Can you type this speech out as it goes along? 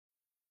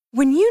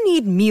When you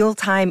need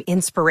mealtime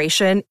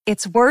inspiration,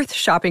 it's worth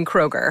shopping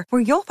Kroger,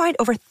 where you'll find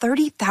over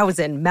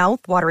 30,000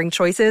 mouth-watering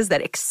choices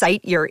that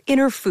excite your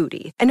inner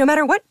foodie. And no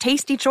matter what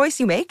tasty choice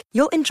you make,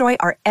 you'll enjoy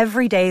our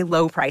everyday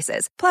low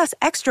prices, plus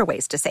extra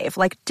ways to save,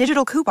 like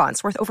digital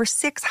coupons worth over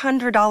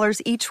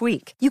 $600 each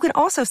week. You can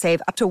also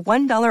save up to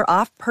 $1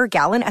 off per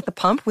gallon at the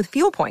pump with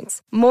fuel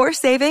points. More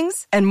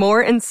savings and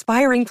more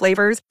inspiring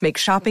flavors make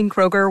shopping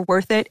Kroger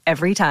worth it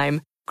every time.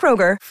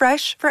 Kroger,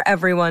 fresh for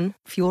everyone.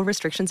 Fuel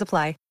restrictions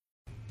apply.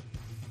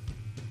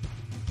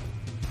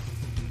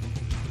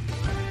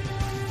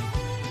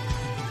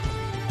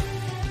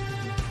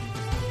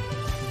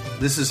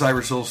 This is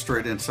Irish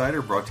Illustrated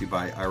Insider, brought to you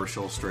by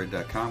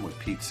IrishIllustrated.com with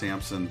Pete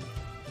Sampson,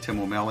 Tim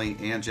O'Malley,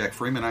 and Jack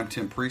Freeman. I'm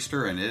Tim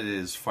Priester, and it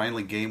is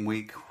finally game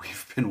week.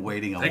 We've been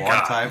waiting a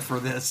long time for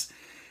this,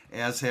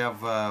 as have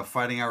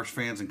Fighting Irish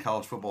fans and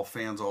college football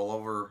fans all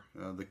over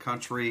the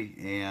country.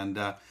 And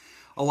a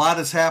lot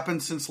has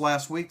happened since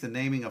last week. The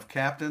naming of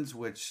captains,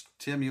 which,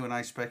 Tim, you and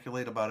I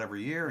speculate about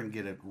every year and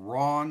get it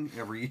wrong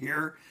every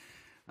year.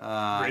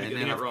 And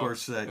then,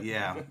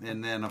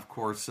 of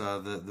course,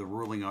 the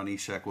ruling on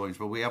Ishaq Williams.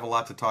 But we have a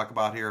lot to talk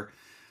about here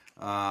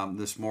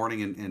this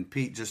morning. And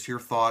Pete, just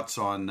your thoughts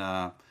on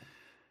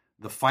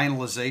the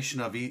finalization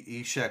of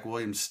Ishaq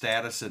Williams'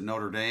 status at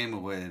Notre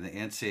Dame with the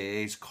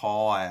NCAA's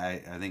call. I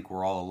think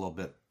we're all a little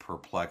bit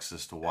perplexed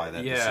as to why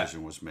that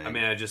decision was made. I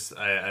mean, I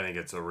think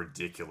it's a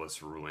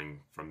ridiculous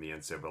ruling from the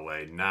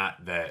NCAA.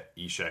 Not that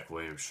Ishaq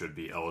Williams should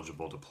be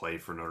eligible to play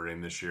for Notre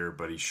Dame this year,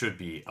 but he should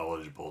be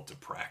eligible to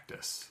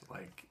practice.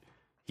 Like,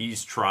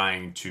 he's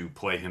trying to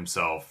play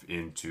himself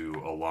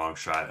into a long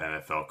shot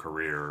NFL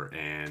career,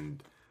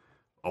 and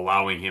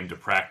allowing him to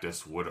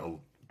practice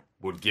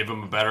would give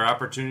him a better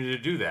opportunity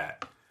to do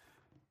that.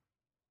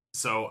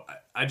 So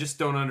I just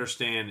don't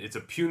understand. It's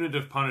a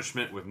punitive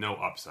punishment with no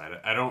upside.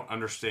 I don't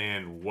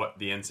understand what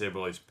the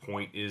NCAA's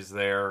point is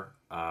there,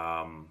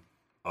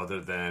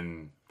 other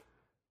than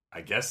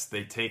I guess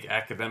they take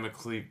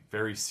academically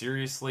very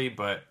seriously.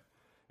 But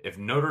if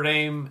Notre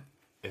Dame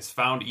has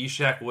found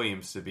Ishaq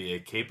Williams to be a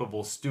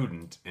capable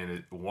student and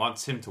it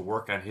wants him to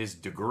work on his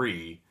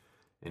degree,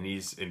 and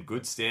he's in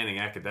good standing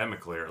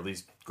academically, or at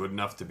least good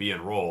enough to be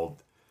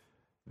enrolled,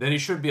 then he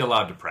should be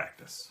allowed to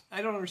practice.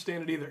 I don't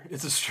understand it either.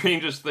 It's the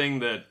strangest thing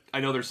that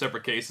I know there's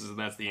separate cases, and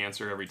that's the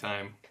answer every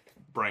time.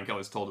 Brian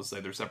Kelly's told us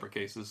that there's separate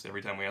cases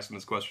every time we ask him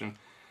this question.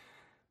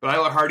 But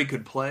Ila Hardy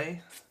could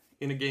play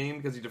in a game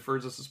because he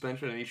defers a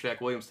suspension, and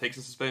Ishaq Williams takes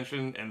a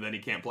suspension, and then he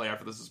can't play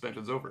after the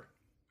suspension's over.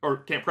 Or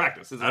can't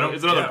practice. Is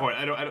another point.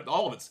 I don't.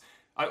 All of it's.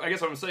 I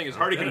guess what I'm saying is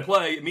Hardy can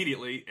play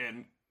immediately,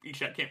 and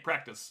Ishaq can't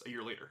practice a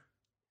year later.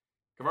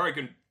 Kavari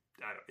can.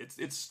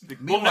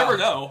 We'll never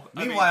know.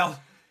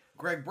 Meanwhile,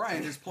 Greg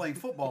Bryant is playing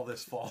football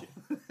this fall.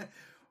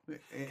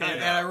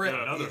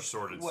 Another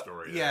sordid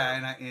story.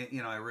 Yeah,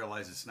 and I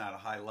realize it's not a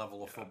high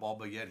level of football,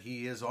 but yet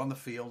he is on the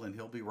field, and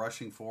he'll be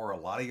rushing for a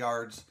lot of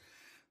yards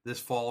this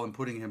fall and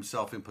putting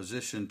himself in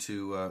position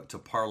to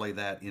parlay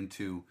that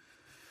into.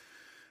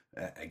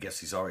 I guess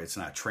he's already. It's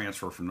not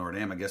transfer from Notre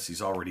Dame. I guess he's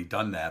already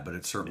done that, but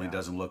it certainly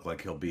doesn't look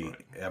like he'll be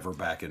ever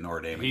back at Notre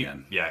Dame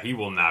again. Yeah, he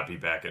will not be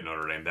back at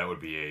Notre Dame. That would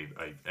be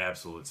a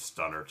absolute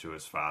stunner to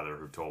his father,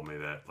 who told me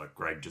that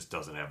Greg just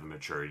doesn't have the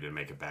maturity to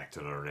make it back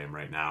to Notre Dame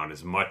right now. And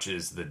as much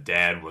as the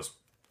dad was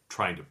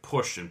trying to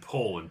push and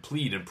pull and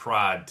plead and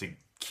prod to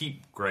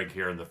keep Greg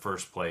here in the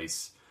first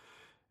place,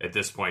 at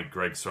this point,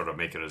 Greg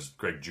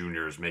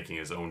Jr. is making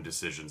his own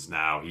decisions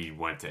now. He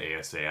went to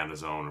ASA on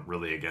his own,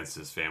 really against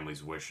his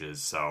family's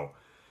wishes. So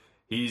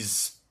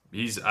he's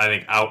I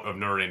think, out of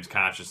Notre Dame's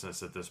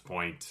consciousness at this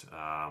point.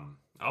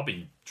 I'll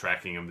be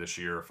tracking him this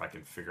year if I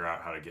can figure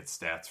out how to get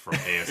stats from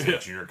ASA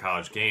junior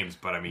college games.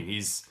 But I mean,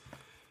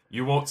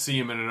 you won't see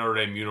him in a Notre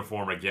Dame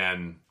uniform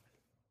again,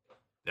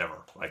 ever.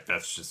 Like,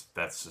 that's just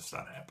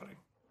not happening.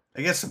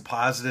 I guess a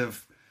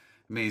positive.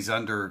 I mean, he's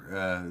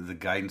under the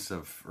guidance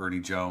of Ernie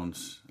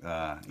Jones,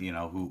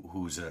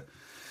 who's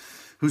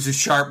a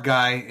sharp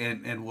guy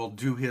and will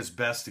do his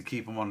best to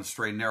keep him on the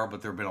straight and narrow.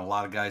 But there have been a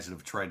lot of guys that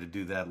have tried to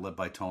do that, led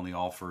by Tony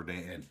Alford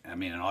and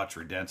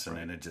Autry Denson,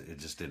 and it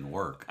just didn't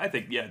work. I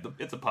think,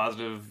 it's a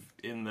positive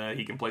in that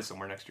he can play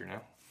somewhere next year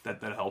now.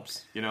 That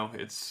helps. He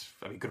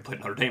could have played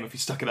Notre Dame if he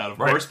stuck it out, of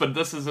course. But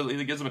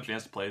it gives him a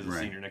chance to play as a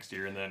senior next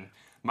year, and then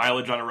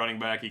mileage on a running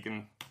back, he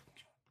can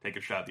take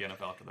a shot at the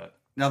NFL after that.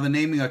 Now, the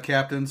naming of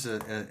captains,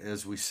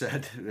 as we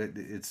said,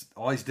 it's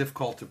always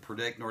difficult to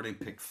predict. Notre Dame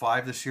picked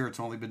 5 this year.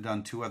 It's only been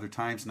done 2 other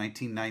times.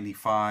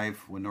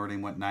 1995, when Notre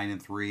Dame went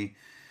 9-3,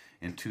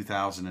 and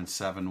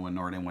 2007, when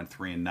Notre Dame went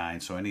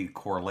 3-9. So any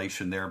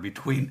correlation there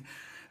between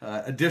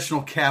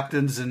additional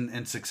captains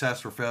and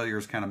success or failure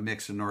is kind of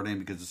mixed in Notre Dame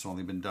because it's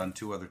only been done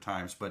 2 other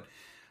times. But,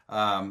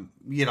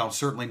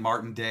 certainly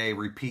Martin Day,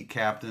 repeat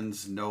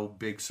captains, no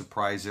big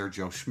surprise there.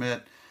 Joe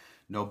Schmidt.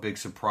 No big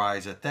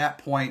surprise. At that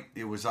point,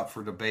 it was up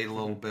for debate a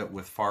little bit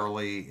with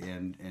Farley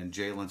and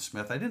Jalen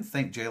Smith. I didn't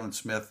think Jalen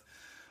Smith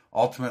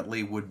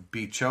ultimately would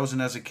be chosen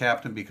as a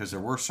captain because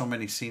there were so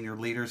many senior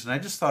leaders, and I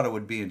just thought it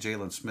would be in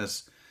Jalen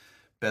Smith's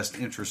best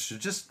interest to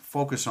just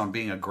focus on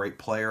being a great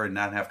player and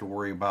not have to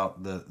worry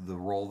about the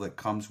role that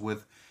comes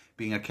with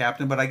being a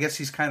captain. But I guess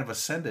he's kind of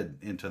ascended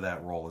into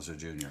that role as a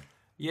junior.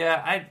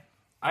 Yeah,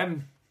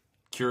 I'm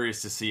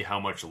curious to see how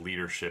much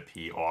leadership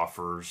he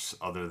offers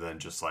other than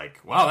just like,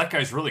 wow, that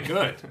guy's really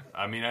good.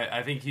 I mean,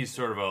 I think he's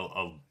sort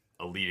of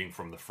a leading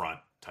from the front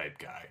type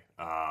guy.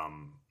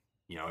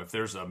 If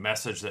there's a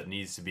message that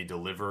needs to be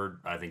delivered,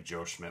 I think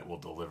Joe Schmidt will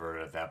deliver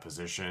it at that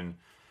position.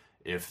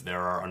 If there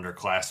are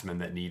underclassmen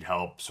that need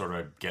help sort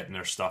of getting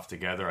their stuff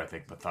together, I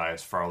think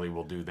Matthias Farley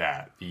will do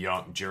that. The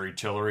young Jerry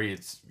Tillery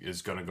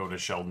is going to go to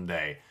Sheldon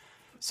Day.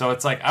 So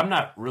it's like, I'm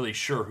not really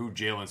sure who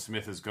Jalen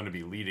Smith is going to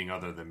be leading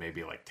other than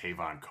maybe like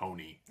Tavon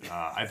Coney.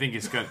 I think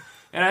he's going to,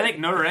 and I think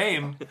Notre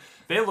Dame,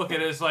 they look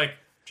at it as like,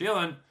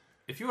 Jalen,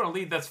 if you want to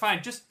lead, that's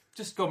fine. Just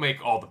go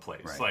make all the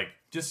plays. Right. Like,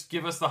 just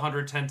give us the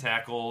 110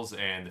 tackles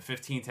and the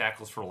 15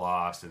 tackles for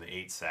loss and the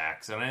 8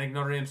 sacks. And I think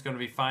Notre Dame's going to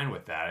be fine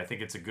with that. I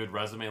think it's a good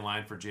resume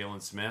line for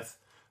Jalen Smith.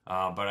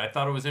 But I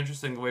thought it was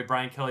interesting the way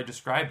Brian Kelly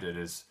described it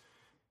is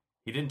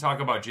he didn't talk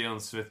about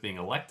Jalen Smith being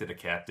elected a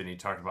captain. He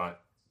talked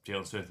about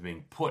Jalen Smith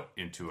being put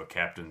into a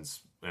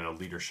captain's and a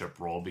leadership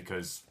role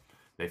because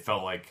they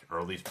felt like, or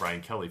at least Brian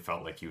Kelly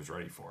felt like he was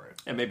ready for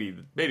it. And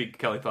maybe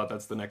Kelly thought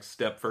that's the next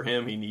step for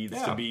him. He needs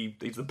to be,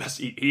 he's the best.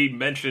 He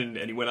mentioned,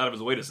 and he went out of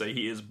his way to say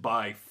he is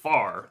by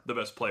far the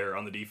best player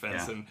on the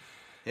defense. Yeah. And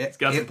he's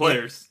got some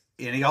players.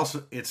 And he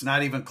also, it's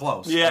not even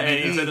close. Yeah, I mean,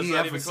 and he said it's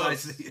not even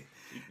emphasized close.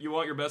 You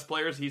want your best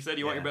players? He said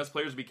you want your best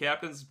players to be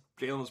captains.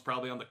 Jalen was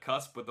probably on the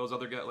cusp, but those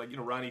other guys, like,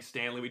 Ronnie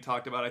Stanley, we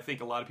talked about. I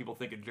think a lot of people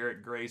think of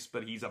Jarrett Grace,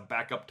 but he's a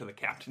backup to the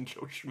captain,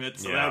 Joe Schmidt,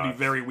 so that would be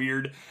very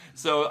weird.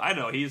 So I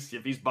know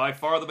if he's by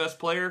far the best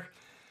player,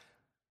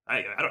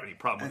 I don't have any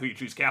problem with who you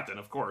choose captain,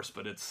 of course,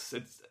 but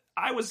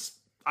I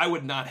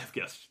would not have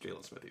guessed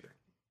Jalen Smith either.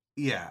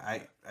 Yeah,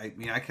 I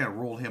mean, I kind of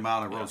ruled him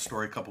out. I wrote a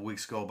story a couple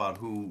weeks ago about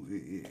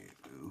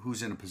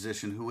who's in a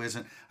position, who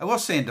isn't. I will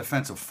say in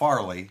defense of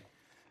Farley,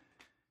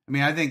 I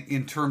mean, I think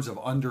in terms of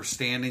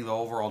understanding the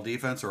overall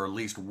defense, or at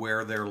least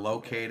where they're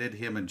located,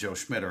 him and Joe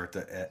Schmidt are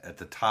at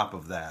the top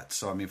of that.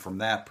 So, I mean, from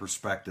that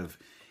perspective,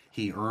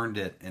 he earned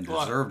it and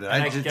deserved it.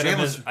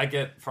 I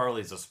get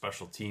Farley's a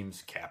special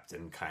teams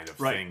captain kind of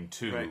thing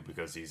too,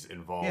 because he's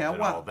involved in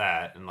all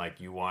that, and like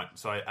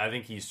so I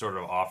think he sort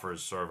of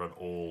offers sort of an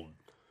old,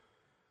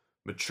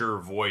 mature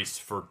voice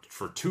for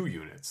 2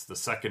 units, the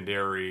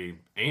secondary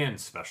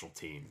and special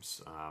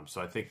teams.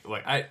 So I think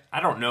I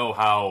don't know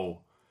how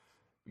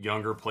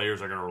younger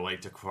players are going to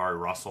relate to Kavari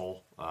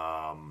Russell.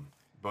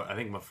 But I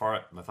think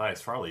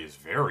Matthias Farley is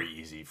very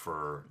easy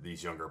for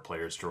these younger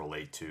players to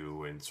relate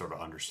to and sort of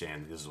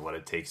understand this is what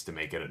it takes to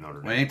make it at Notre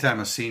Dame. Well, anytime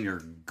a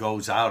senior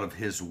goes out of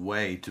his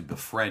way to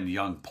befriend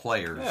young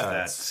players,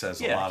 that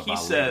says a lot about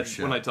leadership. He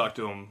said, when I talked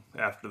to him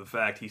after the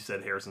fact, he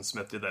said Harrison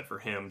Smith did that for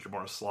him,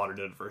 Jamar Slaughter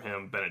did it for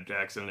him, Bennett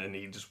Jackson, and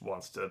he just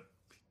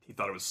he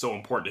thought it was so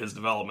important to his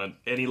development.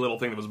 Any little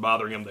thing that was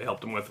bothering him, they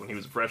helped him with when he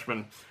was a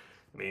freshman.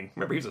 I mean,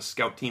 remember, he was a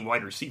scout team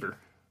wide receiver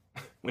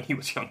when he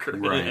was younger.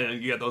 Right.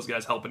 And you got those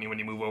guys helping you when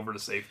you move over to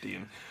safety,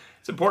 and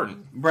it's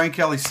important. Brian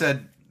Kelly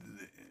said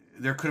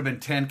there could have been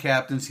 10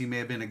 captains. He may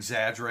have been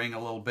exaggerating a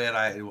little bit.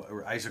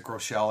 Isaac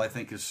Rochelle, I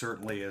think, is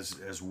certainly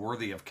as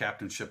worthy of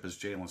captainship as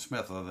Jalen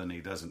Smith, other than he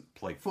doesn't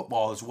play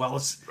football as well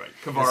as,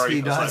 Kavari, as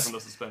he does. Aside from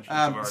the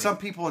suspension, some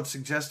people have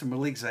suggested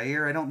Malik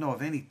Zaire. I don't know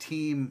of any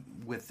team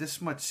with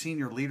this much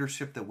senior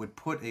leadership that would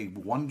put a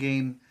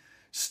one-game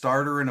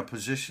starter in a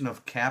position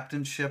of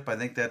captainship. I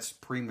think that's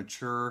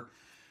premature.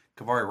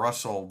 Kavari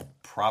Russell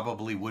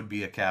probably would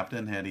be a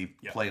captain had he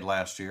played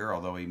last year,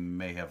 although he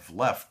may have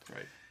left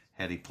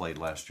had he played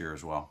last year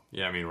as well.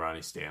 Yeah, I mean,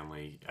 Ronnie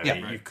Stanley.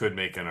 You could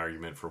make an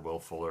argument for Will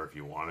Fuller if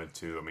you wanted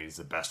to. I mean, he's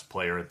the best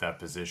player at that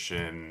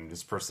position.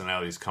 His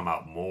personality's come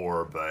out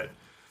more, but,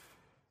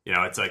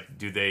 it's like,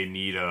 do they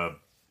need a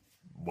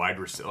wide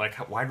receiver?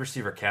 Like, wide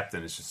receiver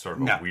captain is just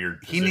sort of a weird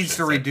position. He needs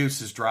to reduce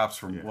his drops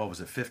from,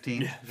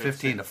 15?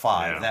 15 to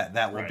 5. Yeah.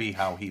 That will be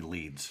how he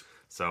leads.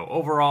 So,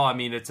 overall, I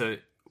mean,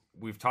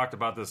 we've talked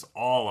about this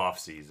all off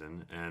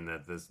season, and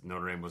that this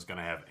Notre Dame was going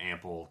to have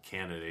ample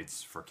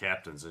candidates for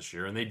captains this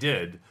year, and they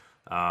did.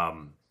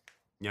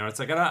 It's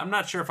like I'm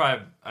not sure if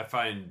I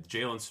find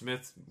Jalen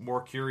Smith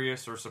more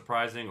curious or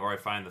surprising, or I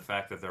find the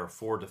fact that there are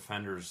 4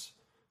 defenders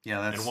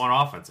and 1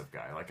 offensive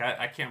guy. Like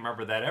I can't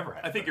remember that ever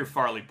happened. I think your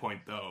Farley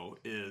point though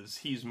is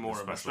he's more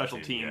of a special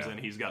teams, and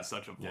he's got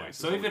such a voice. Yeah.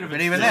 So even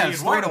then,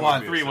 it's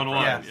 3-1.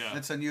 3-1. Yeah,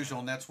 it's unusual,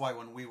 and that's why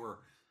when we were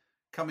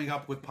coming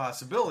up with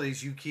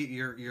possibilities, you're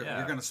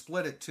going to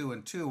split it 2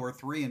 and 2 or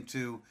 3 and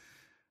 2.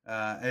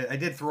 I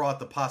did throw out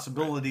the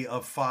possibility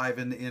of 5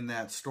 in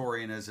that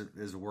story, and as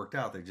it worked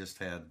out, they just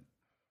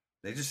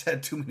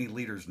had too many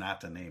leaders not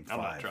to name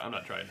 5. I'm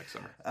not trying next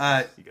summer.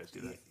 You guys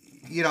do that.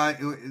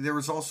 There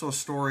was also a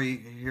story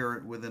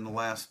here within the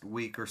last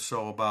week or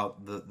so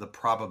about the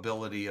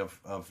probability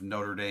of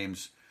Notre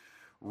Dame's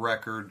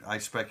record. I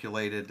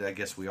speculated, I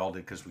guess we all did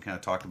because we kind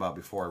of talked about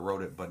it before I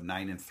wrote it, but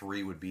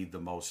 9-3 would be the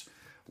most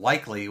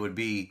likely. It would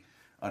be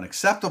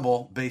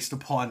unacceptable based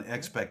upon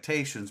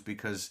expectations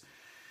because,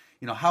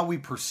 how we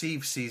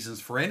perceive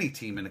seasons for any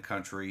team in the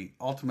country,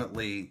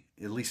 ultimately,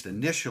 at least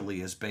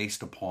initially, is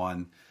based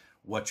upon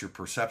what your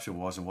perception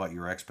was and what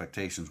your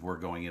expectations were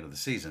going into the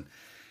season.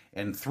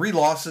 And 3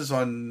 losses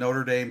on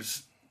Notre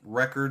Dame's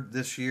record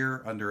this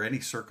year under any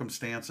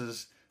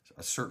circumstances,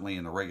 certainly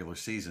in the regular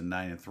season,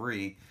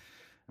 9-3.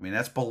 I mean,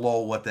 that's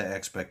below what the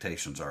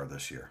expectations are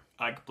this year.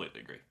 I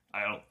completely agree.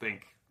 I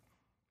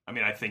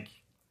think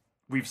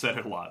we've said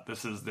it a lot.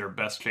 This is their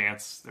best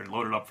chance. They're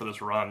loaded up for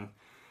this run.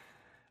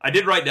 I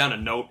did write down a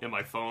note in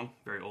my phone,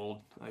 very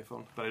old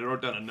iPhone, but I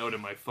wrote down a note in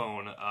my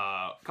phone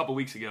a couple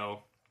weeks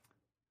ago.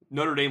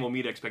 Notre Dame will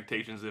meet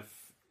expectations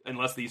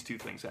unless these 2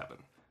 things happen.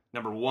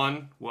 Number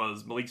 1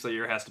 was Malik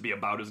Zaire has to be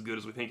about as good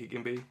as we think he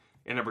can be.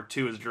 And number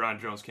 2 is Jerron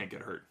Jones can't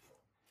get hurt.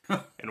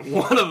 And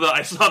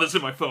I saw this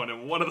in my phone,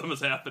 and one of them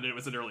has happened, and it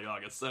was in early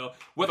August. So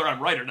whether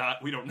I'm right or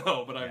not, we don't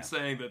know. But I'm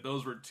saying that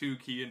those were 2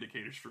 key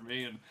indicators for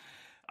me. And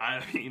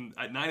I mean,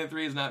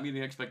 9-3 is not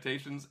meeting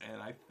expectations,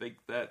 and I think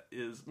that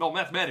is, well,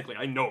 mathematically,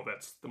 I know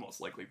that's the most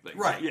likely thing.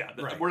 Right. Yeah.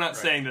 Right, we're not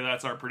saying that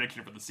that's our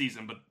prediction for the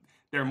season, but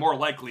they're more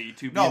likely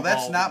to be No, involved.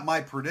 that's not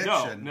my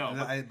prediction. No,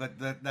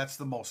 but that's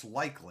the most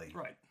likely.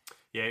 Right.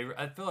 Yeah,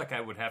 I feel like I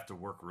would have to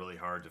work really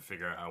hard to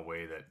figure out a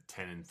way that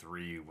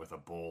 10-3 with a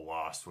bowl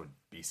loss would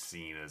be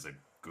seen as a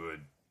good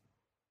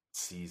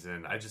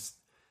season.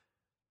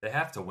 They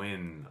have to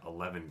win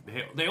 11.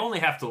 They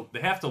have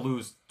to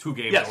lose 2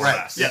 games or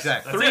less. Yes,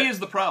 exactly. 3 is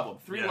the problem.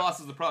 3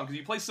 losses is the problem because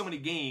you play so many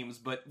games,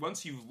 but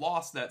once you've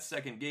lost that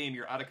second game,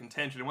 you're out of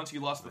contention, and once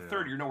you lost the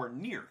third, you're nowhere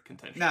near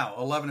contention. Now,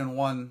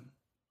 11-1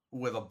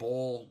 with a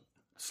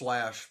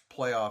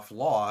bowl/playoff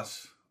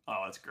loss.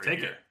 Oh, that's great.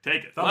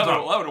 Take it.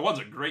 11-1's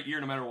a great year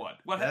no matter what.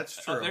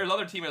 That's true. There's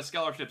other team has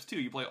scholarships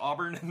too. You play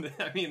Auburn, in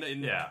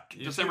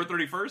December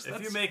 31st.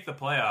 If you make the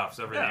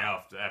playoffs, everything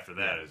else after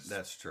that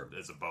that's true.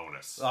 Is a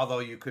bonus. Although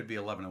you could be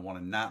 11-1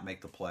 and not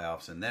make the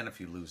playoffs, and then if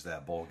you lose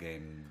that bowl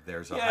game,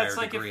 there's a higher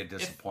degree of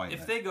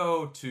disappointment. If they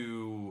go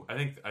to, I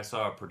think I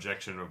saw a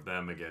projection of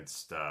them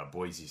against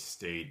Boise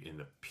State in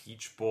the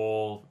Peach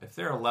Bowl. If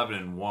they're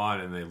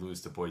 11-1 and they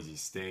lose to Boise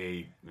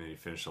State, and they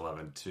finish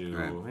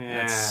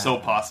 11-2, It's so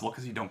possible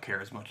because you don't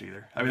care as much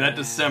either. I mean, that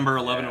December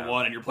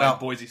 11-1, and you're playing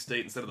Boise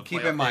State instead of the playoff.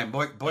 Keep in mind,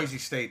 Boise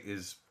State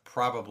is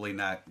probably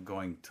not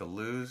going to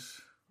lose.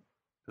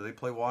 Do they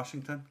play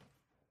Washington?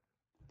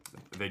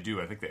 They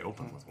do. I think they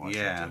open with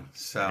Washington. Yeah,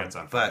 so it's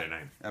on Friday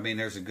night. I mean,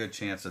 there's a good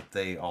chance that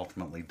they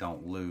ultimately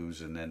don't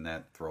lose, and then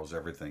that throws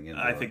everything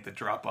into I think the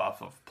drop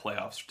off of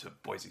playoffs to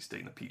Boise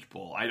State in the Peach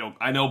Bowl.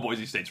 I know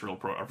Boise State's a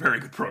very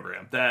good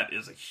program. That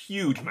is a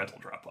huge mental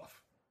drop off.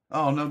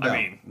 Oh, no doubt. I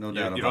mean, no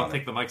doubt. You don't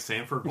think the Mike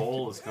Sanford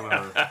Bowl is going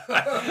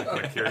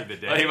to carry the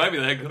day? He might be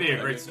that It'd good. be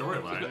a great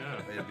storyline.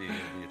 Yeah. It'd be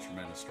a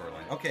tremendous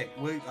storyline. Okay,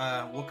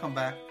 we'll come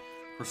back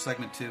for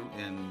segment 2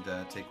 and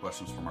take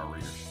questions from our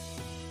readers.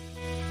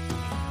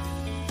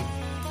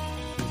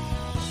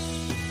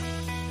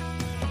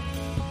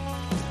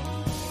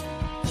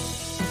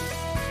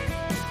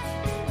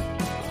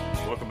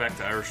 Welcome back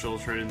to Irish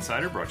Illustrated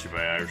Insider, brought to you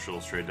by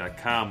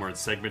IrishIllustrated.com. We're in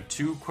segment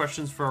 2,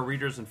 questions for our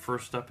readers, and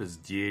first up is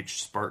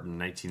D.H. Spartan,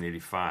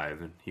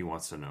 1985, and he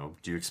wants to know,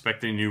 do you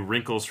expect any new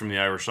wrinkles from the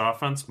Irish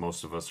offense?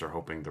 Most of us are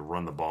hoping to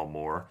run the ball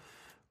more,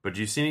 but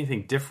do you see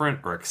anything different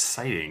or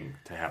exciting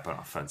to happen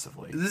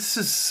offensively? This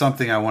is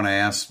something I want to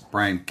ask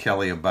Brian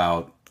Kelly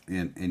about,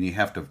 and you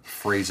have to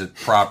phrase it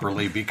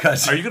properly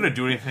because... Are you going to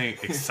do anything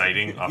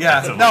exciting offensively?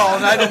 Yeah, no,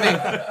 I don't mean...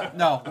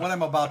 No, what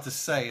I'm about to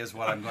say is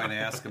what I'm going to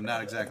ask him,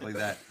 not exactly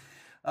that.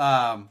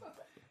 And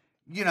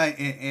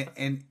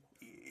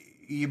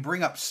you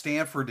bring up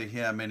Stanford to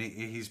him, and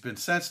he's been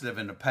sensitive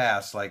in the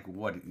past. Like,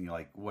 what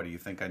do you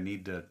think I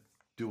need to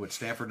do what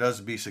Stanford does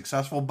to be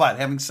successful? But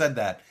having said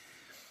that,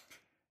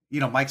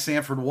 Mike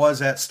Sanford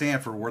was at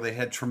Stanford where they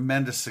had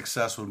tremendous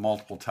success with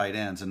multiple tight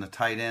ends, and the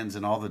tight ends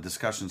and all the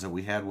discussions that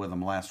we had with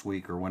him last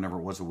week or whenever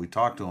it was that we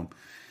talked to him,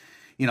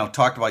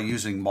 talked about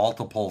using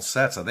multiple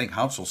sets. I think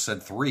Hounsell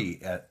said 3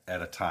 at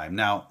a time.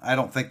 Now, I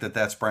don't think that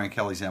that's Brian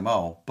Kelly's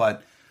MO,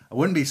 but I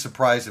wouldn't be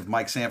surprised if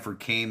Mike Sanford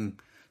came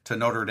to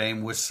Notre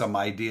Dame with some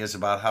ideas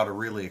about how to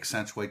really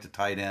accentuate the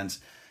tight ends,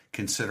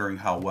 considering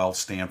how well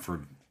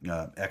Stanford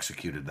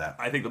executed that.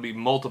 I think there'll be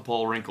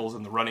multiple wrinkles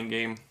in the running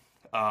game,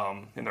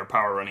 in their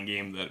power running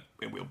game, that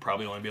we'll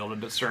probably only be able to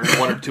discern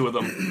 1 or 2 of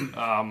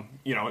them,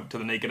 to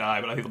the naked eye.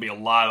 But I think there'll be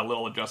a lot of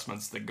little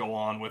adjustments that go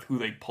on with who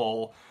they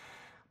pull,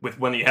 with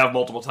when you have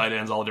multiple tight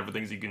ends, all the different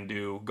things you can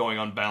do, going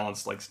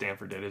unbalanced like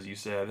Stanford did, as you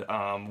said.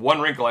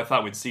 One wrinkle I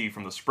thought we'd see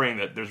from the spring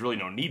that there's really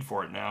no need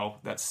for it now,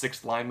 that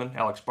 6th lineman,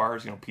 Alex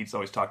Bars. Pete's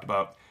always talked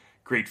about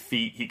great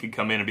feet. He could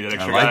come in and be that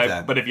extra guy.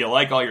 That. But if you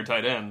like all your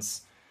tight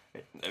ends,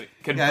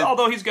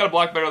 although he's got a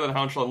block better than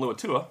Hounsell and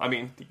Luatua, I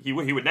mean, he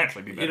would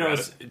naturally be better at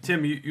it.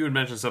 Tim, you had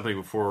mentioned something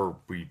before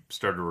we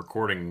started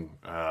recording.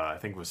 I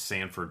think it was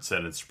Sanford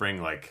said in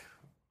spring, like,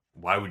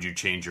 why would you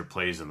change your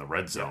plays in the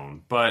red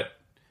zone? But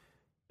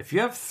if you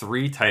have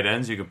 3 tight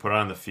ends you can put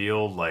on the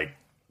field, like,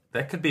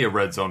 that could be a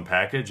red zone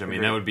package. I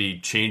mean, that would be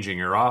changing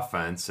your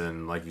offense.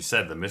 And like you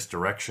said, the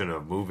misdirection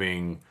of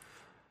moving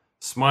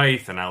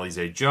Smythe and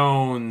Alize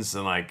Jones.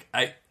 And, like,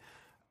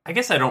 I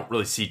guess I don't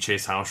really see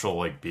Chase Hounshaw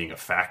like being a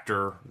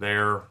factor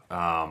there.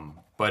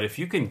 But if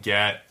you can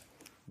get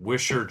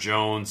Wisher,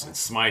 Jones, and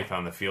Smythe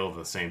on the field at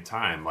the same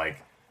time,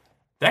 like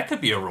that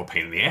could be a real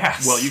pain in the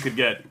ass. Well, you could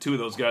get two of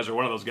those guys or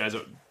one of those guys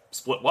that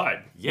split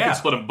wide. Yeah. You could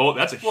split them both.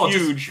 That's a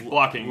huge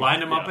blocking.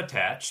 Line them up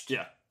attached.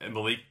 Yeah. And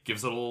Malik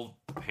gives a little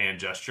hand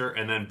gesture,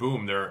 and then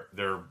boom,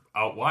 they're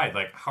out wide.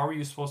 Like, how are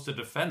you supposed to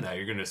defend that?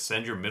 You're going to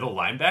send your middle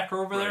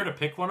linebacker over there to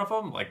pick one of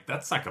them? Like,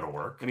 that's not going to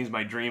work. And he's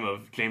my dream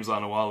of James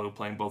Onawalu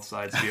playing both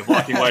sides to be a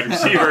blocking wide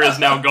receiver is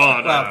now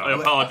gone. I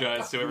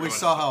apologize to everyone. We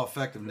saw how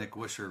effective Nick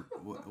Wisher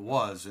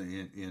was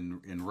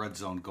in red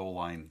zone goal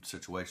line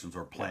situations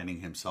or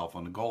planting himself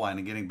on the goal line.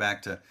 And getting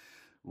back to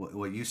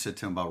what you said,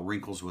 Tim, about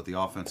wrinkles with the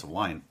offensive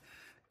line.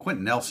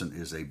 Quentin Nelson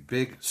is a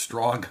big,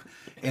 strong,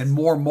 and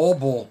more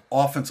mobile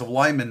offensive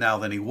lineman now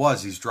than he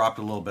was. He's dropped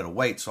a little bit of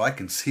weight, so I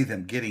can see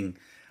them getting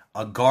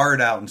a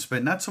guard out and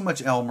spin. Not so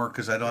much Elmer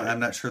because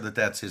I'm not sure that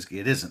that's his.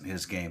 It isn't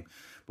his game,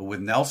 but with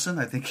Nelson,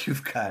 I think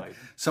you've got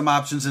some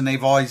options, and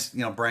they've always,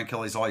 Brian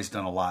Kelly's always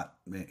done a lot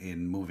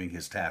in moving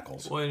his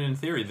tackles. Well, and in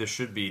theory, this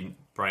should be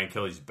Brian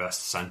Kelly's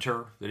best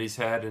center that he's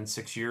had in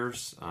 6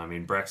 years. I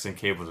mean, Braxton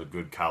Cave was a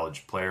good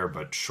college player,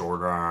 but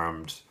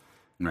short-armed.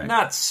 Right.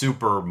 Not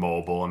super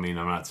mobile. I mean,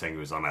 I'm not saying he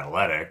was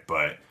unathletic,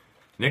 but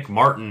Nick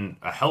Martin,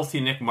 a healthy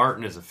Nick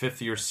Martin is a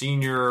fifth-year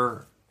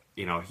senior.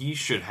 He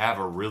should have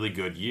a really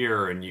good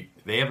year, and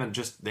they haven't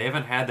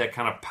had that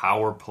kind of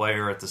power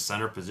player at the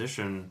center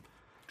position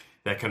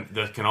that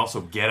can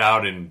also get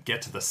out and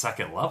get to the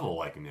second level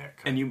like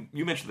Nick. And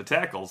you mentioned the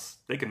tackles;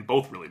 they can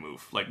both really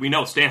move. Like we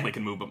know Stanley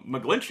can move, but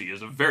McGlinchey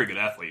is a very good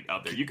athlete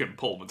out there. You can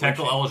pull McGlinchey.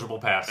 Tackle eligible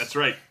pass. That's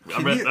right.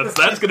 That's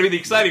going to be the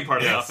exciting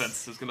part of the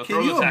offense. Is going to throw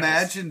the tackles. Can you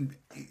imagine?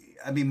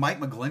 I mean, Mike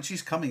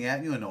McGlinchey's coming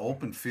at you in an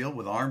open field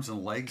with arms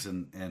and legs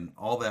and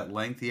all that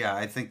length. Yeah,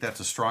 I think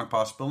that's a strong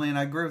possibility, and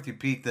I agree with you,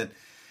 Pete. That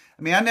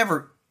I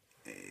never,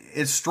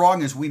 as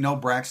strong as we know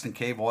Braxton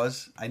Cave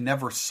was, I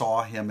never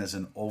saw him as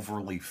an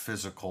overly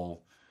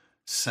physical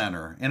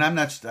center. And I'm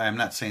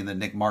not saying that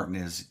Nick Martin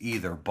is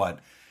either, but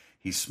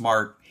he's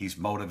smart, he's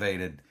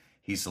motivated,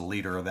 he's the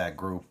leader of that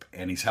group,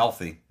 and he's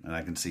healthy, and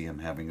I can see him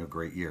having a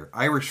great year.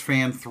 Irish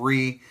Fan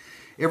 3.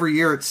 Every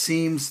year it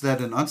seems that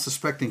an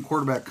unsuspecting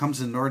quarterback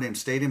comes in Notre Dame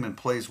Stadium and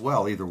plays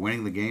well, either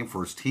winning the game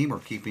for his team or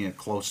keeping it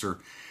closer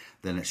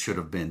than it should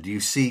have been. Do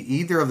you see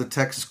either of the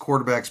Texas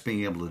quarterbacks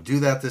being able to do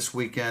that this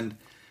weekend?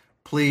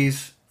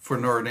 Please, for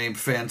Notre Dame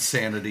fan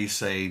sanity,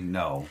 say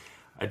no.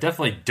 I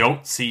definitely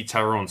don't see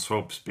Tyrone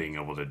Swopes being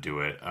able to do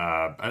it.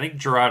 I think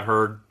Gerard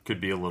Hurd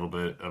could be a little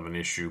bit of an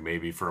issue,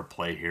 maybe for a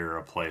play here,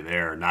 a play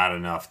there. Not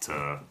enough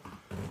to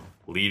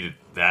lead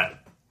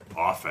that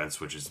offense,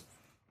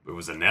 it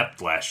was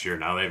inept last year.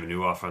 Now they have a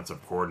new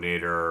offensive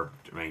coordinator.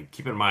 I mean,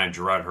 keep in mind,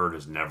 Gerard Hurd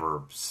has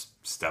never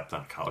stepped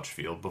on a college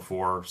field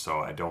before, so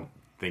I don't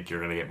think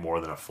you're going to get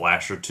more than a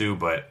flash or two.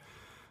 But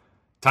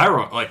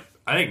Tyrone,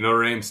 I think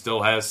Notre Dame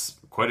still has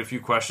quite a few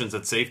questions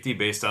at safety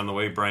based on the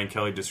way Brian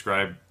Kelly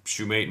described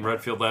Shoemate and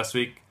Redfield last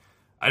week.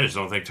 I just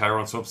don't think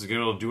Tyrone Swopes is going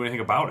to be able to do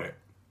anything about it.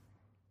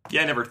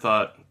 Yeah, I never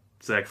thought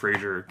Zach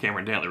Frazier or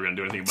Cameron Dantley were going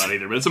to do anything about it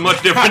either, but it's a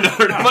much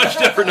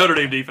different Notre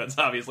Dame defense,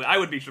 obviously. I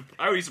would be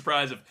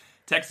surprised if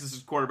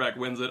Texas's quarterback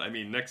wins it. I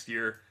mean, next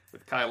year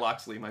with Kyle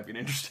Loxley might be an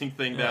interesting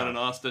thing down in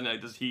Austin.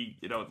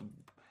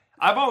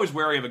 I'm always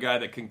wary of a guy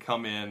that can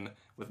come in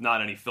with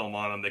not any film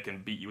on him that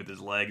can beat you with his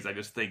legs. I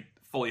just think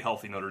fully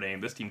healthy Notre Dame,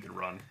 this team can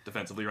run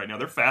defensively right now.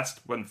 They're fast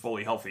when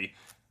fully healthy.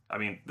 I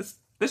mean,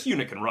 this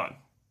unit can run.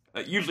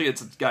 Usually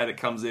it's a guy that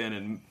comes in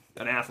and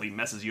an athlete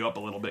messes you up a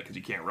little bit because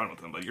you can't run with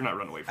him, but you're not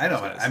running away from those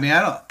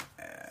guys.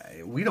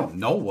 We don't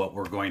know what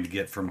we're going to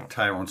get from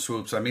Tyrone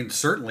Swoops. I mean,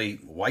 certainly,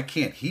 why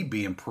can't he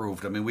be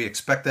improved? I mean, we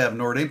expect to have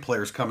Notre Dame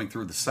players coming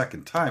through the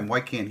second time. Why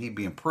can't he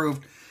be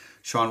improved?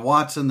 Sean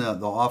Watson, the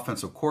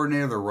offensive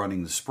coordinator, they're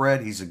running the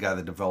spread. He's the guy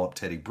that developed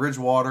Teddy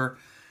Bridgewater.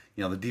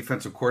 The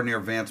defensive coordinator,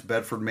 Vance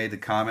Bedford, made the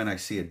comment, I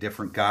see a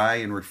different guy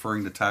in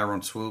referring to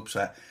Tyrone Swoops.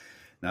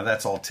 Now,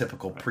 that's all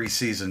typical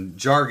preseason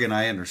jargon.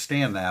 I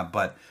understand that,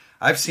 but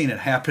I've seen it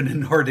happen in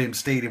Notre Dame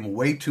Stadium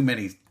way too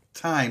many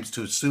times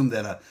to assume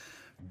that a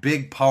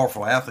big,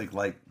 powerful athlete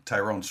like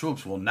Tyrone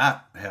Swoops will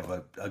not have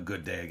a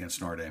good day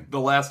against Notre Dame. The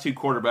last two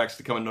quarterbacks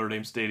to come in Notre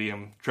Dame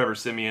Stadium, Trevor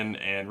Siemian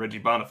and Reggie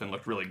Bonifant,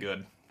 looked really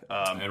good.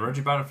 And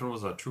Reggie Bonifant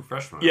was a true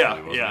freshman. Yeah.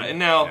 And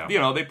now,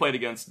 they played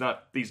against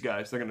not these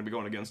guys. They're going to be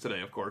going against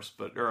today, of course,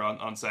 or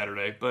on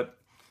Saturday. But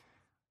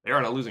they are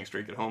on a losing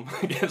streak at home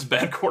against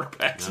bad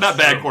quarterbacks.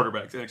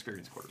 Quarterbacks,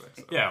 inexperienced quarterbacks.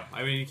 So. Yeah,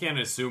 I mean, you can't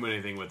assume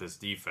anything with this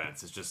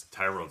defense. It's just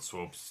Tyrone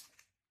Swopes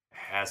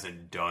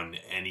hasn't done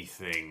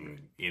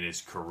anything in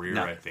his career,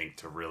 I think,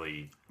 to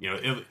really,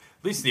 at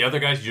least the other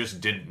guys you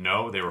just didn't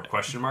know. They were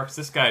question marks.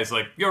 This guy's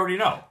like, you already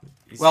know.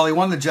 He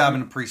won the job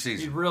in the preseason.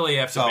 He'd really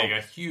have to make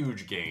a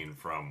huge gain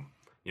from,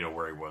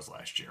 where he was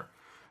last year.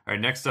 All right,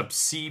 next up,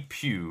 C.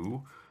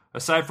 Pugh.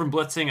 Aside from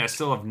blitzing, I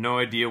still have no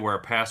idea where a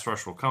pass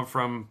rush will come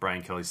from.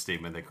 Brian Kelly's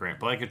statement that Grant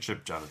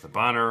Blankenship, Jonathan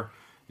Bonner,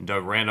 and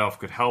Doug Randolph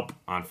could help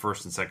on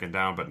first and second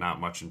down, but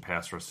not much in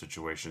pass rush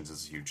situations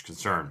is a huge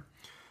concern.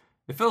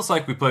 It feels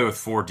like we play with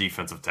 4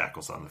 defensive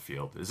tackles on the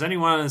field. Is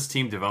anyone on this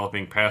team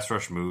developing pass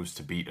rush moves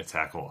to beat a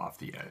tackle off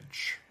the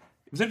edge?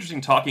 It was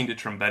interesting talking to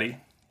Trombetti.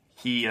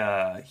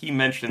 He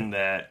mentioned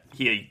that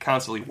he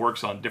constantly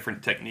works on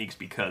different techniques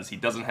because he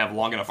doesn't have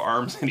long enough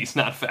arms and he's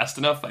not fast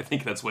enough. I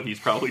think that's what he's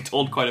probably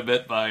told quite a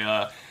bit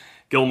by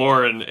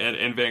Gilmore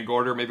and Van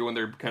Gorder, maybe when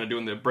they're kind of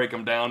doing the break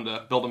them down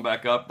to build them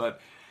back up.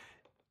 But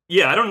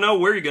yeah, I don't know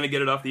where you're going to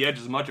get it off the edge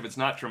as much if it's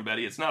not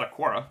Trombetti. It's not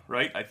Aquara,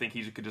 right? I think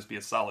he could just be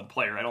a solid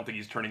player. I don't think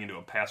he's turning into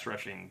a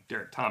pass-rushing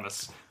Derek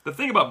Thomas. The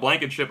thing about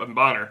Blankenship and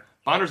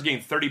Bonner's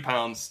gained 30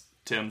 pounds,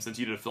 Tim, since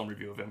you did a film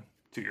review of him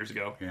 2 years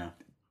ago. Yeah.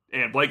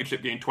 And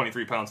Blankenship gained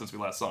 23 pounds since we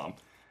last saw him.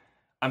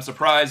 I'm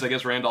surprised. I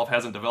guess Randolph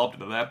hasn't developed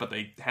into that, but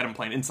they had him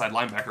playing inside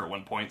linebacker at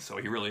one point, so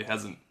he really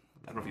hasn't.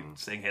 I don't know if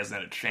he's saying he hasn't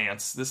had a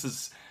chance. This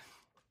is.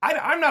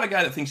 I'm not a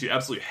guy that thinks you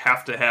absolutely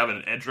have to have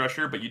an edge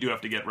rusher, but you do have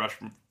to get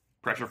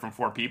pressure from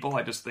 4 people.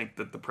 I just think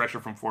that the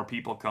pressure from 4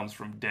 people comes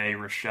from Day,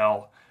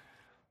 Rochelle,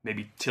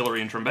 maybe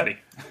Tillery, and Trombetti.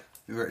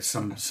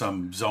 Some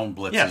zone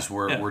blitzes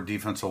where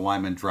defensive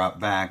linemen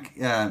drop back.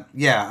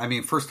 Yeah. I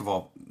mean, first of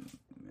all,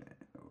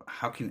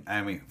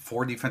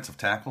 4 defensive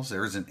tackles?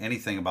 There isn't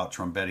anything about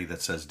Trombetti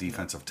that says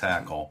defensive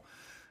tackle.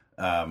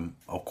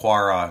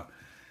 Aquara,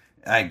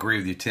 I agree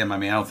with you, Tim. I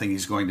mean, I don't think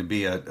he's going to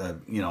be a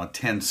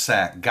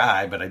 10-sack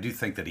guy, but I do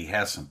think that he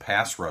has some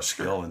pass rush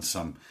skill and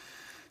some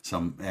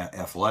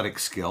athletic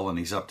skill, and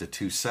he's up to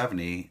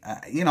 270.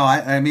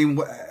 I mean,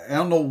 I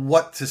don't know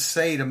what to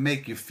say to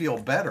make you feel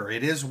better.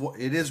 It is what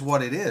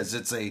it is.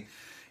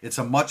 It's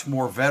a much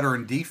more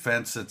veteran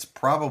defense that's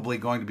probably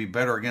going to be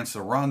better against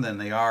the run than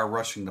they are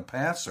rushing the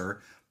passer.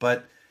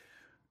 But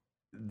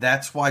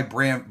that's why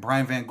Brian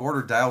Van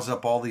Gorder dials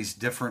up all these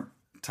different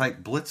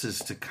type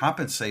blitzes to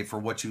compensate for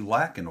what you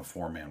lack in a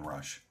 4-man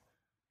rush.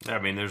 I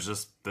mean, this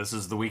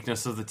is the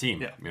weakness of the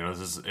team. Yeah.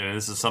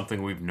 This is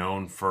something we've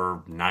known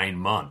for 9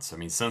 months. I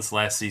mean, since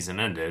last season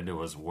ended, it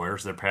was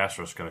where's their pass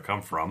rush going to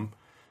come from?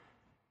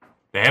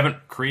 They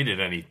haven't created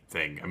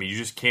anything. I mean, you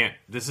just can't.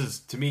 This is,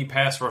 to me,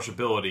 pass rush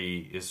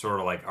ability is sort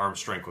of like arm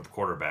strength with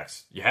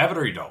quarterbacks. You have it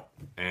or you don't.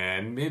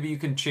 And maybe you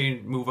can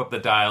move up the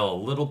dial a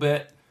little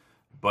bit,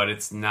 but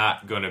it's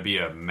not going to be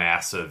a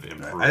massive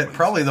improvement.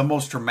 Probably the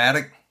most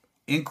dramatic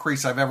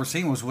increase I've ever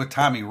seen was with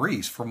Tommy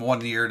Reese from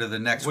one year to the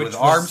next with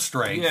arm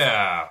strength.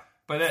 Yeah.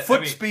 But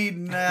foot speed,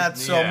 not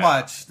so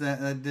much.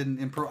 That didn't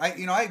improve.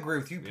 I agree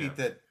with you, Pete,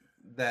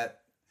 that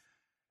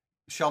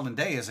Sheldon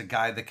Day is a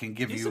guy that can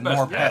give you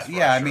more pass.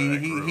 Yeah, I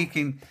mean, he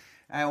can.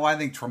 I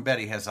think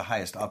Trombetti has the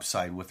highest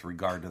upside with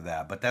regard to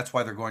that, but that's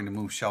why they're going to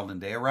move Sheldon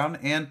Day around.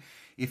 And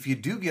if you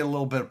do get a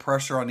little bit of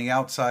pressure on the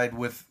outside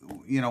with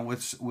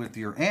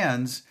your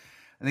ends,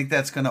 I think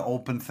that's going to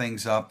open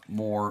things up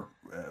more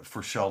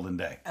for Sheldon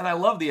Day. And I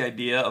love the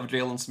idea of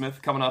Jalen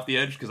Smith coming off the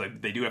edge because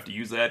they do have to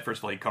use that. First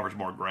of all, he covers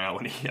more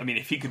ground.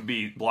 If he could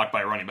be blocked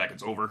by a running back,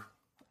 it's over.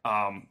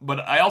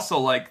 But I also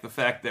like the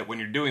fact that when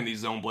you're doing these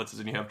zone blitzes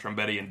and you have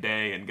Trombetti and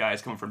Day and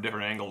guys coming from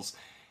different angles,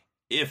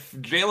 if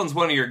Jalen's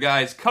one of your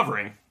guys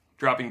covering,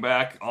 dropping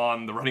back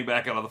on the running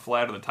back out of the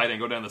flat or the tight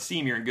end, go down the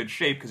seam, you're in good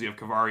shape because you have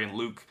Kavari and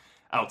Luke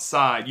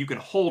outside. You can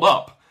hold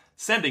up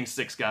sending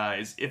 6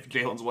 guys if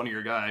Jalen's one of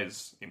your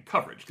guys in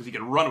coverage because he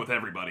can run with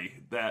everybody.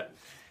 That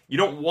you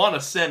don't want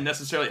to send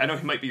necessarily. I know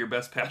he might be your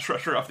best pass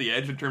rusher off the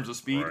edge in terms of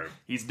speed. Right.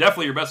 He's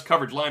definitely your best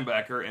coverage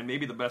linebacker and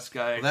maybe the best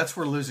guy. Well, that's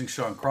where losing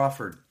Sean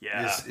Crawford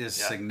is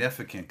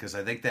significant because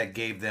I think that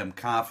gave them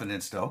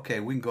confidence to, okay,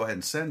 we can go ahead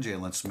and send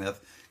Jalen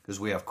Smith because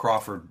we have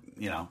Crawford,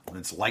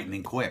 it's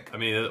lightning quick. I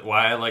mean,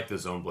 why I like the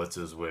zone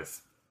blitzes with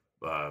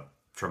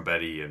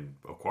Trombetti and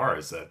Aquara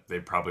is that they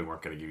probably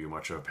weren't going to give you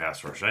much of a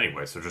pass rush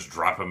anyway. So just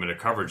drop them into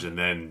coverage, and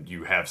then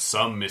you have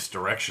some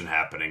misdirection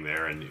happening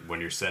there. And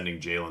when you're sending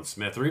Jalen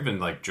Smith or even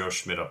like Joe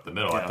Schmidt up the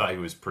middle, I thought he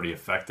was pretty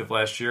effective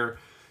last year.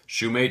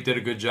 Shoemate did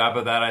a good job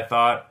of that, I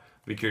thought.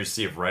 Be curious to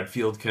see if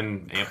Redfield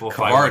can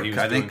amplify what he was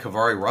doing. I think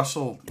Kavari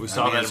Russell is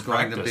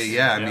going to be,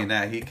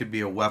 he could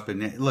be a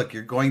weapon. Look,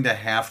 you're going to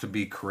have to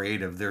be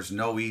creative. There's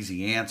no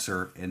easy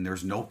answer, and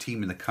there's no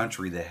team in the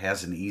country that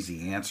has an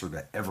easy answer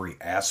to every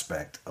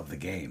aspect of the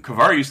game.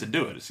 Kavari used to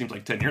do it. It seems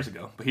like 10 years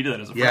ago, but he did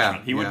that as a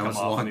freshman. He would come off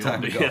a long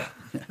time ago.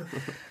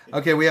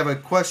 Okay, we have a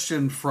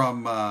question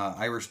from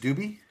Irish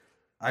Doobie.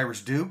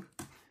 Irish Doob.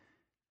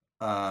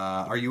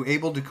 Are you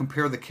able to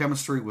compare the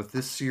chemistry with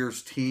this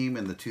year's team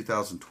and the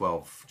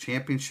 2012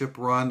 championship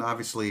run?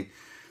 Obviously,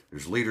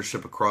 there's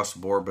leadership across the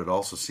board, but it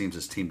also seems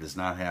this team does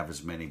not have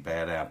as many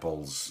bad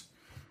apples.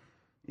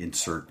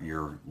 Insert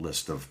your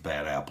list of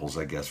bad apples,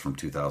 I guess, from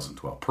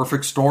 2012.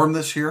 Perfect storm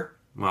this year?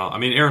 Well, I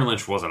mean, Aaron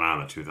Lynch wasn't on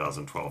the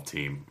 2012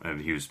 team,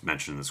 and he was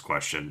mentioning this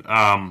question.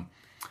 I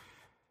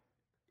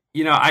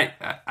don't know.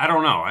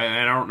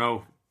 I don't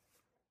know.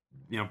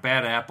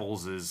 Bad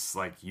apples is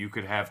like you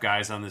could have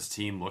guys on this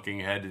team looking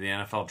ahead to the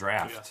NFL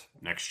draft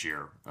next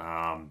year.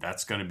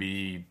 That's going to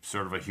be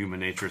sort of a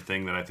human nature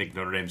thing that I think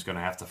Notre Dame's going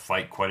to have to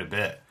fight quite a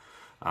bit.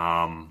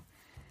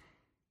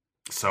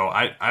 So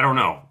I don't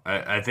know.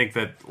 I think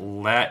that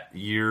that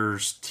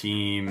year's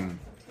team,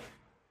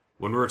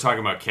 when we were talking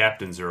about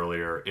captains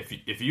earlier,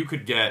 if you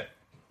could get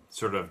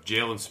sort of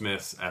Jalen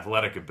Smith's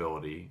athletic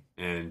ability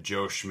and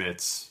Joe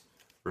Schmidt's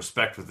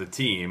respect for the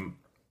team,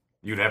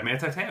 you'd have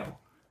Manti Te'o.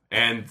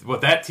 And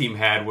what that team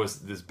had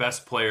was this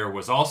best player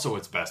was also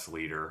its best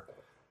leader.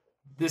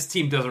 This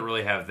team doesn't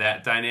really have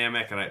that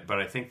dynamic, but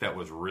I think that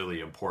was really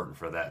important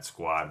for that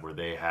squad where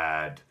they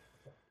had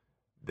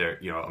their,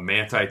 a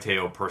Manti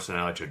Te'o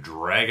personality to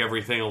drag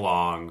everything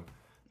along.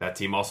 That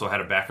team also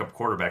had a backup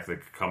quarterback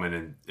that could come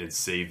in and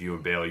save you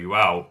and bail you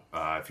out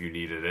if you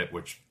needed it,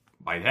 which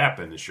might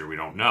happen this year. We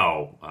don't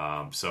know.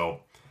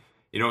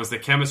 Is the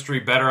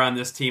chemistry better on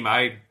this team?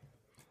 I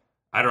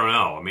don't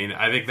know. I mean,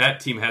 I think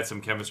that team had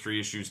some chemistry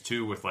issues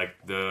too with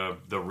like the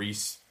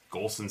Reese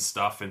Golson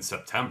stuff in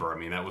September. I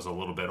mean, that was a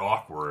little bit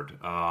awkward.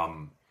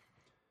 I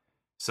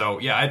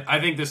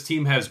think this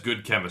team has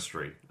good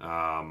chemistry.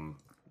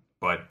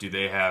 But do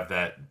they have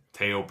that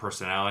Te'o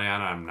personality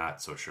on it? I'm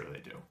not so sure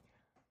they do.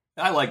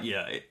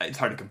 It's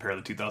hard to compare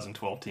the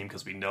 2012 team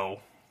because we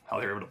know how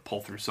they were able to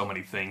pull through so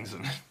many things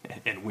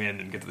and win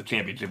and get to the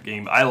championship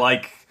game. I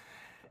like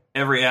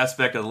every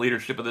aspect of the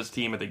leadership of this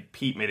team. I think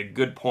Pete made a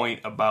good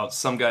point about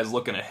some guys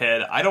looking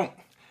ahead.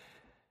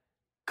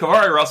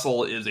 Kavari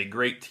Russell is a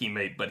great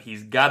teammate, but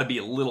he's got to be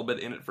a little bit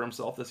in it for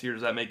himself this year.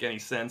 Does that make any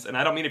sense? And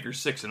I don't mean if you're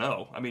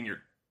 6-0. I mean,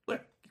 you're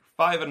like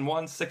 5-1,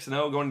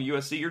 6-0 going to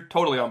USC. You're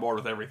totally on board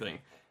with everything.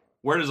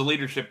 Where does the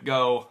leadership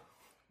go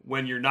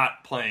when you're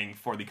not playing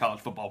for the college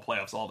football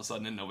playoffs all of a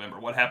sudden in November?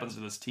 What happens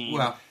to this team?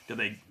 Well,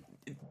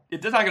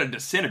 it's not going to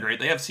disintegrate.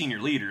 They have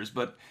senior leaders,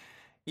 but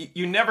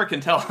you never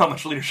can tell how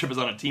much leadership is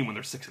on a team when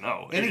they're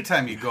 6-0.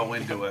 Anytime you go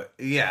into it,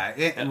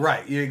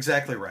 right, you're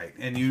exactly right.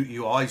 And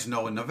you always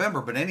know in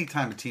November, but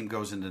anytime a team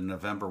goes into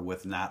November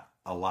with not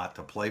a lot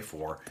to play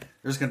for,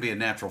 there's going to be a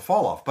natural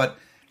fall off. But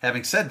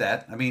having said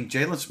that, I mean,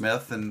 Jalen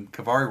Smith and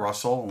Kavari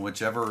Russell, and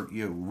whichever,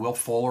 Will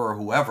Fuller or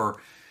whoever,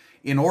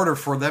 in order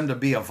for them to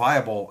be a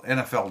viable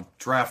NFL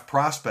draft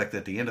prospect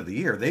at the end of the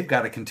year, they've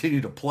got to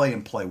continue to play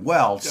and play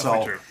well. Definitely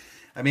so, true.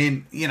 I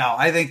mean,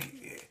 I think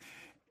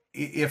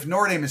if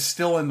Notre Dame is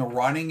still in the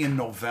running in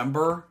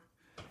November,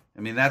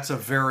 I mean, that's a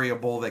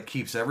variable that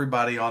keeps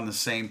everybody on the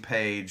same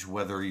page,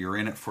 whether you're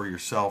in it for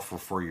yourself or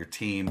for your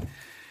team.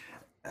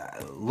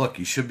 Look,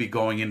 you should be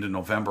going into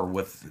November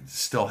with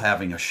still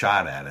having a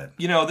shot at it.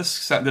 This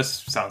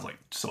sounds like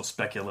so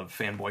speculative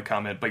fanboy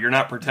comment, but you're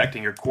not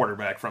protecting your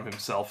quarterback from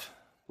himself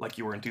like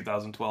you were in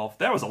 2012.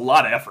 That was a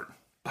lot of effort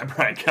by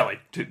Brian Kelly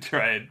to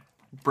try and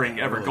bring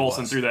Everett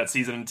Golson through that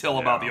season until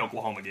about the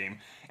Oklahoma game.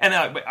 And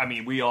I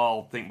mean, we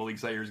all think Malik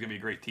Zaire is going to be a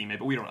great teammate,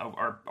 but we don't know.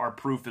 Our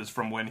proof is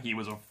from when he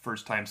was a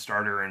first-time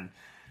starter and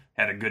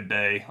had a good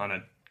day on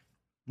a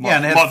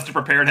month to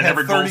prepare, and had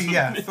Everett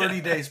Golson.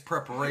 30 days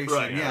preparation.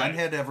 Right. And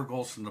had Everett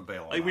Golson to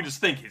bail him we out. just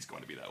think he's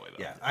going to be that way,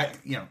 though.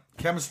 Yeah,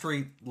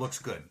 chemistry looks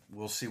good.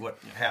 We'll see what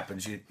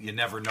happens. You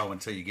never know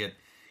until you get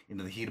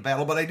into the heat of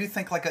battle. But I do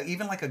think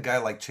even a guy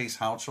like Chase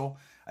Hounsell,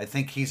 I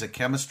think he's a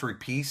chemistry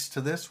piece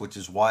to this, which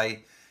is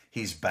why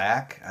he's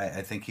back.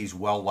 I think he's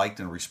well liked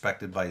and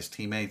respected by his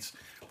teammates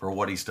for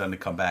what he's done to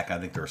come back. I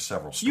think there are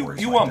several stories.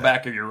 You like want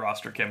that. back of your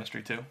roster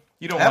chemistry too.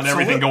 You don't want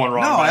everything going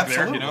wrong back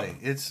absolutely. there.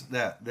 It's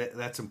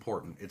that's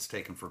important. It's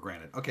taken for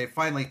granted. Okay,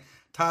 finally,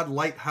 Todd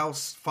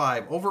Lighthouse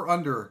 5 over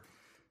under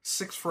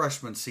 6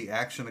 freshmen see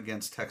action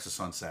against Texas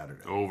on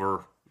Saturday.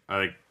 Over,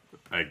 I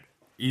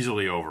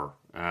easily over.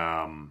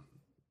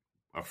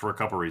 For a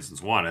couple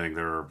reasons. One, I think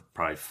there are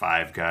probably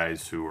 5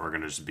 guys who are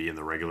going to just be in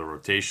the regular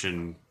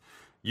rotation.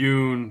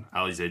 Yoon,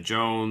 Alize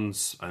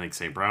Jones, I think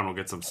St. Brown will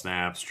get some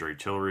snaps, Jerry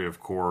Tillery,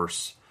 of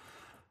course.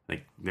 I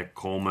think Nick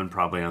Coleman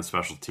probably on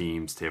special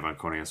teams, Tavon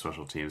Coney on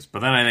special teams. But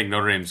then I think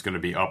Notre Dame's going to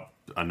be up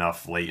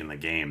enough late in the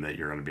game that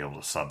you're going to be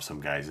able to sub some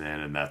guys in,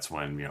 and that's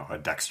when, a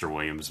Dexter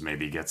Williams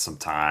maybe gets some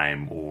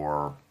time,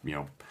 or,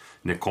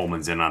 Nick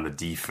Coleman's in on the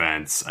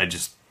defense. I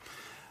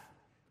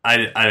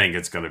think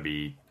it's going to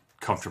be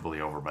comfortably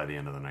over by the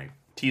end of the night.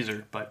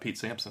 Teaser by Pete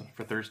Sampson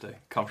for Thursday.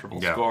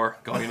 Comfortable score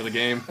going into the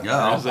game.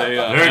 Yeah. There you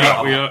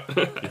go.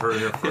 You heard it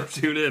here first.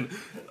 Tune in.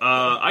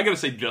 I got to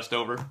say just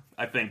over.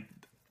 I think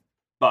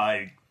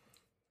by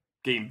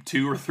game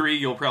 2 or 3,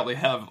 you'll probably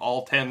have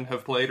all 10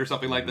 have played or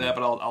something like that.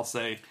 But I'll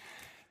say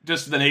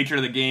just the nature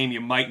of the game, you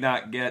might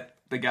not get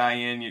the guy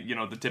in,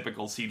 the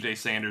typical CJ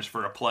Sanders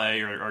for a play,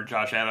 or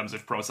Josh Adams,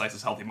 if Procise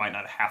is healthy, might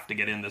not have to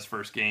get in this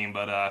first game.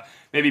 But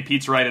maybe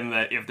Pete's right in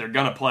that if they're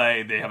going to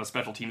play, they have a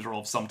special teams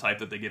role of some type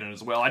that they get in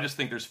as well. I just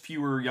think there's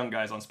fewer young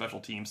guys on special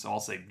teams, so I'll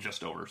say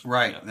just over.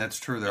 Right, that's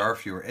true. There are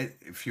fewer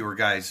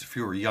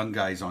young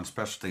guys on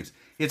special teams.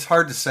 It's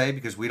hard to say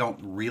because we don't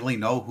really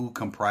know who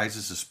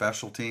comprises the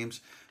special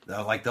teams.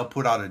 They'll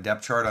put out a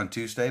depth chart on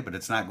Tuesday, but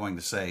it's not going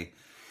to say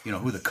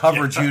who the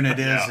coverage unit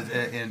is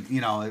and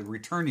a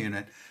return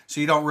unit. So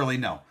you don't really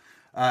know.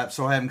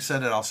 So having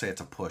said it, I'll say it's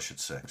a push at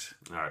 6.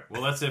 All right.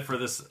 Well, that's it for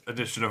this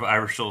edition of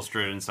Irish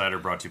Illustrated Insider,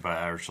 brought to you by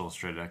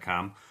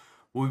IrishIllustrated.com.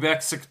 We'll be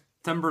back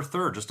September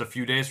 3rd, just a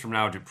few days from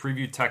now, to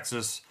preview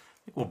Texas.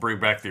 I think we'll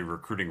bring back the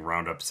recruiting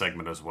roundup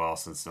segment as well,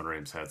 since Notre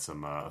Dame's had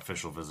some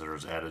official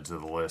visitors added to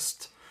the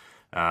list.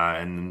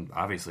 And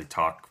obviously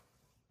talk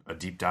a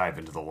deep dive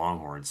into the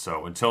Longhorns.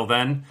 So until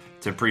then,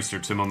 Tim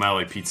Priester, Tim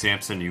O'Malley, Pete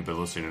Sampson, you've been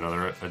listening to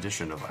another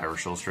edition of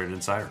Irish Illustrated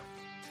Insider.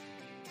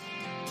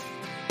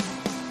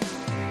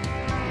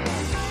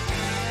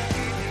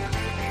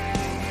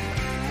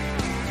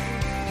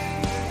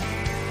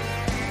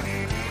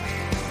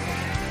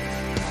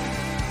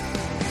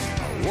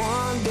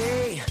 One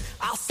day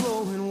I'll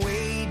slow and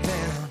way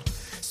down,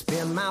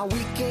 spend my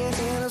weekend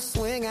in a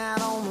swing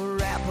out on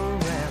the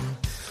wraparound.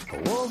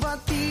 Oh,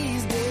 but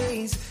these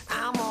days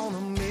I'm on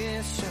a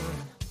mission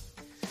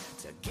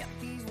to get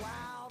these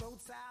wild